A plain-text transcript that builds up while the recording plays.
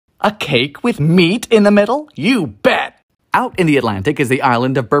A cake with meat in the middle? You bet! Out in the Atlantic is the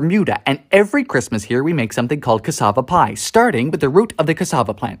island of Bermuda, and every Christmas here we make something called cassava pie, starting with the root of the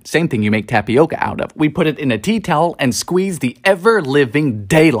cassava plant. Same thing you make tapioca out of. We put it in a tea towel and squeeze the ever-living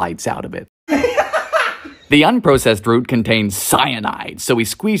daylights out of it. The unprocessed root contains cyanide, so we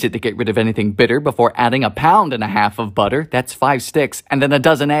squeeze it to get rid of anything bitter before adding 1.5 pounds of butter, that's 5 sticks, and then a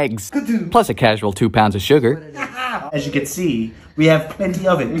dozen eggs, plus a casual 2 pounds of sugar. As you can see, we have plenty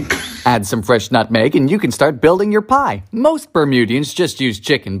of it. Add some fresh nutmeg and you can start building your pie. Most Bermudians just use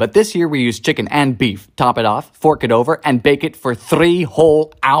chicken, but this year we use chicken and beef. Top it off, fork it over, and bake it for 3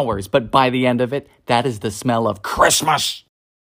 whole hours. But by the end of it, that is the smell of Christmas.